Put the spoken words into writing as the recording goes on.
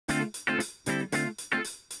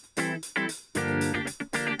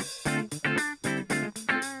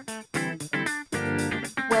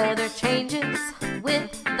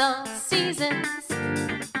the seasons.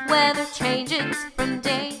 Weather changes from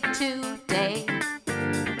day to day.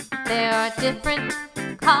 There are different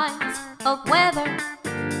kinds of weather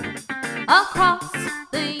across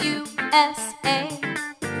the USA.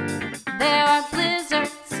 There are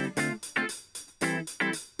blizzards,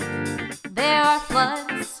 there are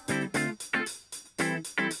floods,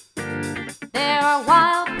 there are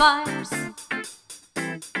wildfires,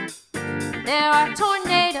 there are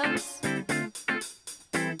tornadoes.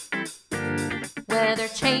 Weather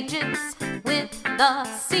changes with the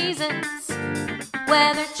seasons.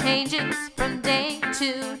 Weather changes from day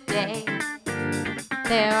to day.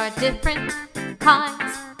 There are different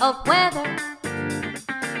kinds of weather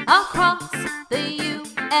across the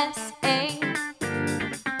USA.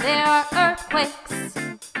 There are earthquakes,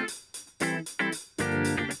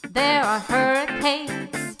 there are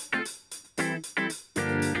hurricanes,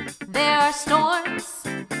 there are storms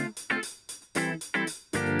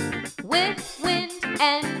with wind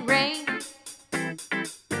and rain.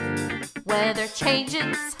 Weather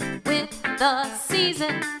changes with the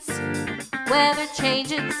seasons. Weather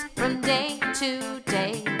changes from day to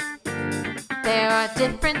day. There are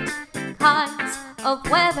different kinds of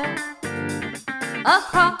weather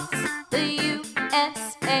across the USA.